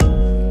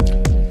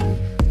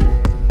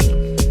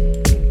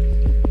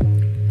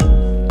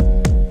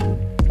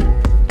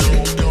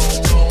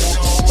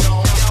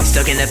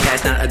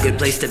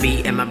place to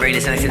be, and my brain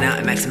is acting out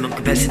at maximum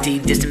capacity.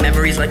 Distant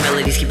memories like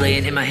melodies keep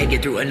laying in my head.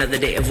 Get through another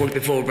day of work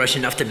before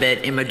rushing off to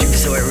bed. In my dreams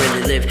is so I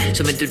really live.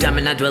 Swimming through time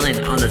and not dwelling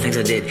on the things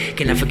I did.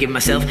 Can I forgive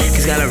myself?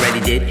 Cause God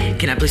already did.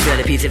 Can I please feel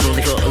at peace if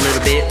only for a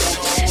little bit?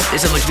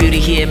 There's so much beauty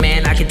here,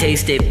 man, I can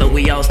taste it. But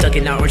we all stuck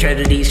in our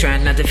tragedies,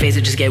 trying not to face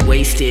it, just get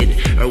wasted.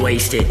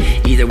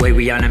 Either way,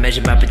 we are not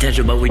measured by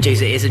potential, but we chase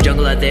it. It's a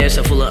jungle out there,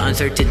 so full of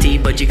uncertainty.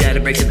 But you gotta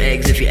break some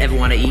eggs if you ever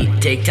wanna eat.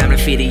 Take time to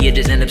feed it, you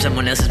just end up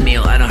someone else's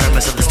meal. I don't hurt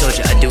myself, it's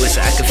torture, I do it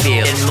so I can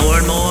feel.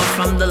 And more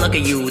from the look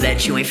of you,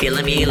 that you ain't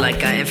feeling me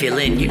like I am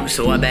feeling you.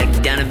 So I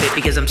back down a bit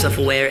because I'm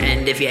self-aware.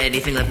 And if you're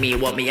anything like me, you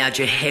want me out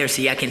your hair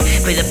so I can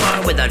play the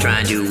part without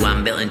trying to.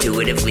 I'm built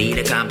intuitively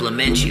to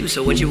compliment you.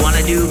 So what you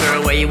wanna do,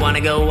 girl, where you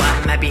wanna go?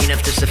 I'm happy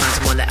enough just to find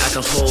someone that I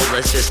can hold.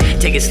 Let's just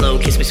take it slow,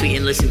 kiss me sweet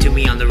and listen to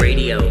me on the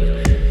radio.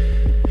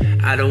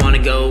 I don't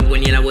wanna go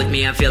when you're not with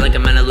me, I feel like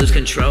I'm gonna lose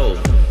control.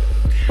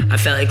 I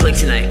felt it click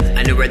tonight,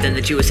 I knew right then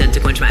that you were sent to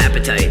quench my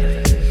appetite.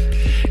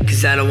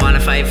 Cause I don't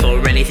wanna fight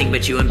for anything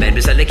but you in bed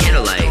beside the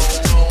candlelight.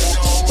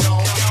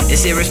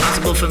 It's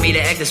irresponsible for me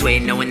to act this way,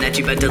 knowing that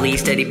you about to leave,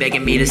 steady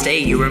begging me to stay.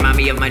 You remind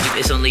me of my dream,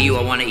 it's only you.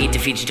 I wanna eat,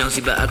 defeat you, don't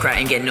sleep, but I cry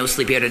and get no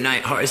sleep here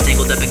tonight. Heart is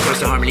tangled up in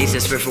chords to harmonies,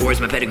 desperate for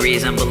words. My pedigree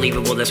is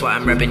unbelievable, that's why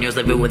I'm repping yours.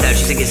 Living without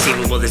you's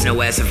inconceivable. There's no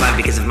way I survive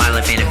because if my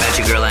life ain't about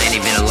you, girl, I ain't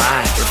even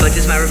alive. Reflect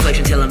is my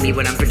reflection, telling me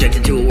what I'm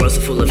projecting to a world so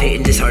full of hate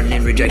and disheartening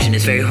and rejection.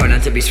 It's very hard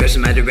not to be stressed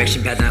in my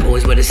direction, path not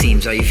always what it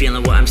seems. Are you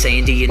feeling what I'm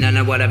saying? Do you not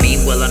know what I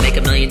mean? Will I make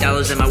 $1 million?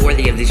 Am I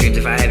worthy of these dreams?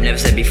 If I have never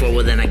said before,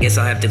 well then I guess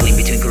I'll have to glean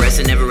between caress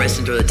and never rest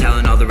and throw the towel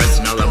and all the rest.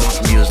 And all I want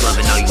from you is love,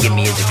 and all you give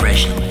me is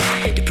depression.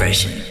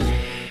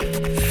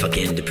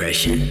 Fucking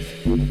depression.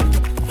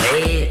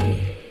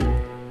 Wait,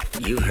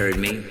 you heard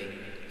me.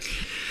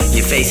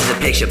 Your face is a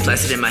picture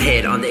plastered in my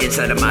head, on the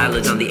inside of my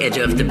eyelids, on the edge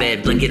of the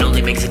bed. Blinking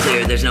only makes it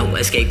clear there's no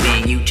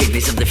escaping you. Trick me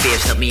something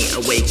fierce, help me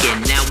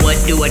awaken. Now what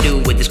do I do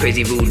with this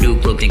crazy voodoo,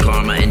 cloaked in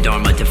karma and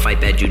dharma to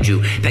fight bad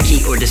juju? Pack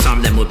heat or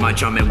disarm them with my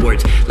charming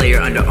words. Layer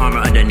under armor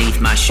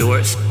underneath my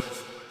shorts.